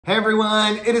Hey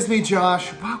everyone, it is me,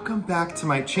 Josh. Welcome back to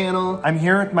my channel. I'm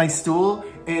here with my stool,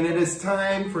 and it is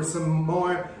time for some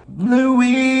more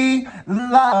Louis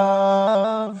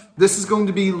love. This is going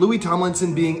to be Louis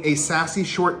Tomlinson being a sassy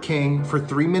short king for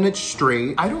 3 minutes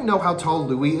straight. I don't know how tall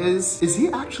Louis is. Is he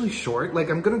actually short? Like,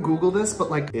 I'm gonna Google this,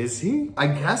 but like, is he? I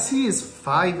guess he is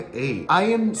 5'8". I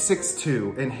am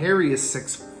 6'2", and Harry is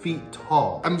 6 feet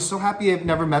tall. I'm so happy I've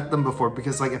never met them before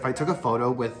because like if I took a photo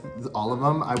with all of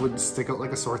them, I would stick out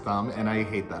like a sore thumb, and I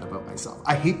hate that about myself.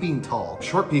 I hate being tall.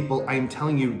 Short people, I am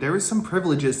telling you, there is some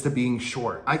privileges to being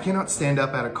short. I cannot stand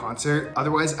up at a concert,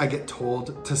 otherwise I get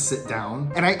told to sit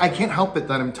down. And I can't help it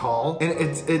that I'm tall, and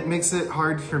it makes it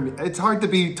hard for me. It's hard to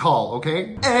be tall,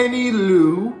 okay?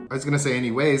 Anywho, I was gonna say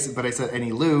anyways, but I said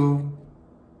anywho.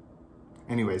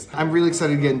 Anyways, I'm really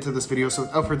excited to get into this video, so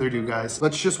without further ado, guys,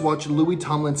 let's just watch Louis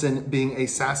Tomlinson being a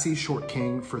sassy short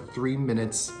king for 3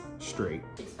 minutes straight.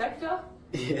 Expecto?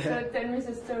 Yeah. So tell me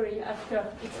the story after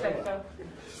Expecto.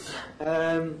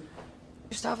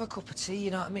 Just have a cup of tea,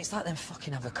 you know what I mean? It's like them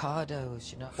fucking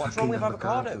avocados, you know? What's wrong with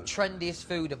avocado? Trendiest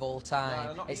food of all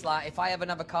time. No, it's like, if I have an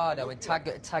avocado and tag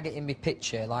it in my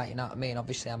picture, like, you know what I mean?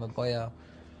 Obviously, I'm a boyo.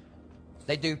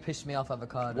 They do piss me off,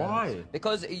 avocados. Why?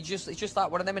 Because it's just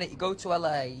like one of them, innit? You go to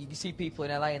LA, you can see people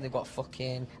in LA and they've got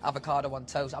fucking avocado on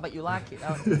toast. I bet you like it,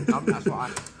 don't you? That's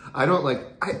what I don't like,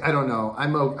 I don't know. I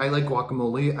like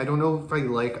guacamole. I don't know if I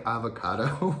like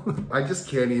avocado. I just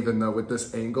can't even though with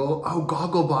this angle. Oh,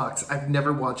 Gogglebox. I've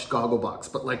never watched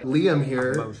Gogglebox, but like Liam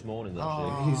here. Most mornings,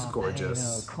 actually. Oh, he's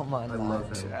gorgeous. Come on, I love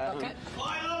him. Okay.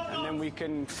 And then we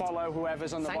can follow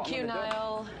whoever's on the bottom. Thank you, of the bill.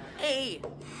 Niall. Hey,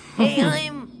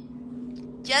 I'm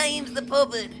James the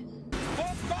Puppet.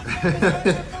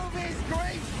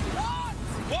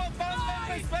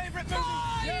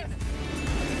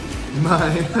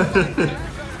 Mine.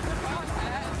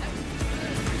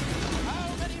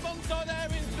 How many months are there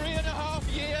in 3.5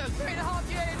 years?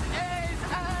 3.5 years is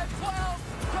 12,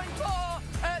 24,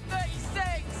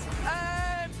 36,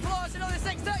 plus another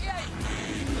 6,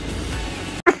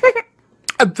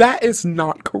 38. That is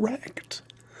not correct.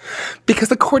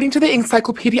 Because according to the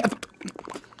encyclopedia of...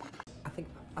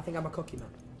 I think I'm a cookie man.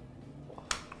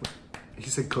 He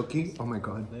said cookie? Oh my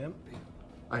god. Liam?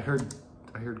 I heard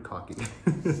cocky.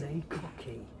 Say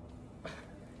cookie.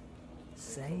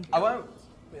 Say I won't.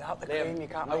 Without the Liam, cream, you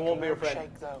can't I make won't a be your friend.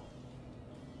 milkshake, though.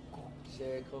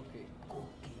 Say cookie.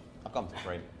 I've gone for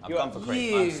cream. I've gone for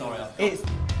cream. I'm sorry. It's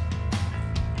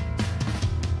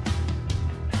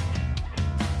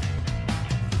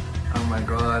Oh my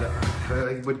god.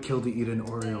 I would kill to eat an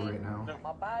Oreo right now.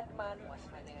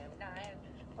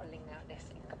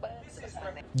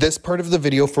 This part of the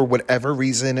video, for whatever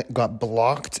reason, got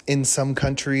blocked in some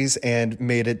countries and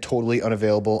made it totally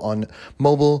unavailable on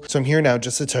mobile. So I'm here now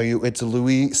just to tell you it's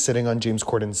Louis sitting on James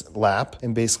Corden's lap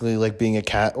and basically like being a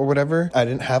cat or whatever. I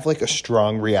didn't have like a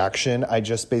strong reaction. I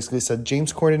just basically said,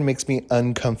 James Corden makes me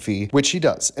uncomfy, which he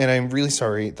does. And I'm really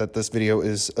sorry that this video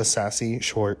is a sassy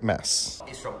short mess.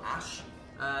 It's from Ash,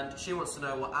 and she wants to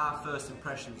know what our first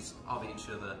impressions of each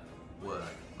other were.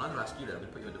 I'm going to ask you though, I'm going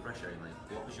to put you under pressure, Emily.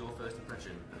 What was your first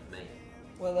impression of me?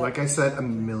 well, Like I said a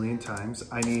million times,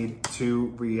 I need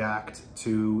to react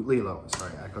to Lilo.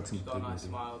 Sorry, I got some You've got a nice dignity.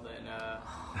 smile that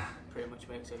pretty much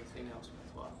makes everything else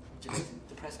worthwhile.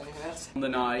 Depress anything else? On the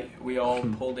night, we all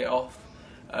pulled it off.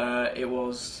 It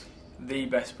was the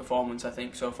best performance, I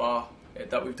think, so far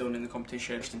that we've done in the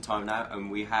competition. Question time now,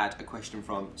 and we had a question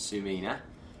from Sumina,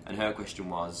 and her question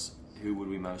was, who would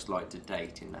we most like to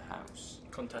date in the house?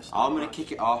 Contestant. I'm going to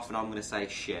kick it off, and I'm going to say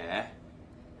Cher.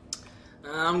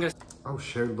 I'm going to... Oh,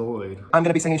 Cher Lloyd. I'm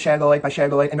gonna be singing Cher Lloyd by Cher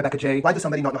Lloyd and Rebecca J. Why does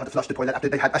somebody not know how to flush the toilet after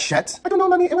they had a shit? I don't know,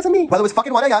 mommy. It wasn't me. Well, it was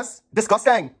fucking one of us.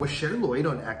 Disgusting. Was Cher Lloyd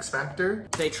on X Factor?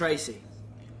 say Tracy.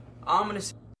 I'm going to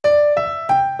say...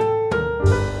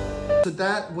 So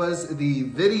that was the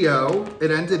video.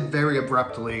 It ended very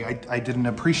abruptly. I didn't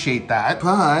appreciate that.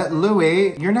 But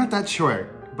Louis, you're not that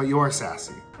short, but you are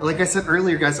sassy. Like I said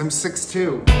earlier, guys, I'm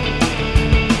 6'2".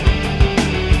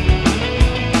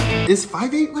 Is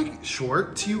 5'8" like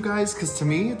short to you guys? Because to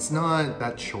me, it's not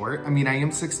that short. I mean, I am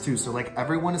 6'2", so like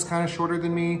everyone is kind of shorter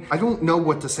than me. I don't know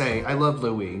what to say. I love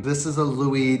Louis. This is a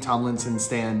Louis Tomlinson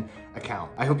stan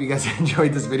account. I hope you guys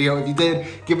enjoyed this video. If you did,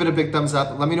 give it a big thumbs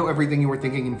up. Let me know everything you were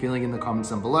thinking and feeling in the comments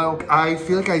down below. I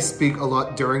feel like I speak a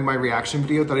lot during my reaction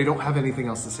video that I don't have anything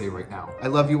else to say right now. I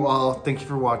love you all. Thank you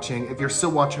for watching. If you're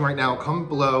still watching right now, comment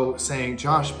below saying,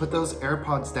 Josh, put those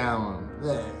AirPods down.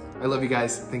 I love you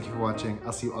guys. Thank you for watching.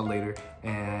 I'll see you all later.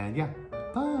 And yeah,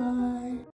 bye.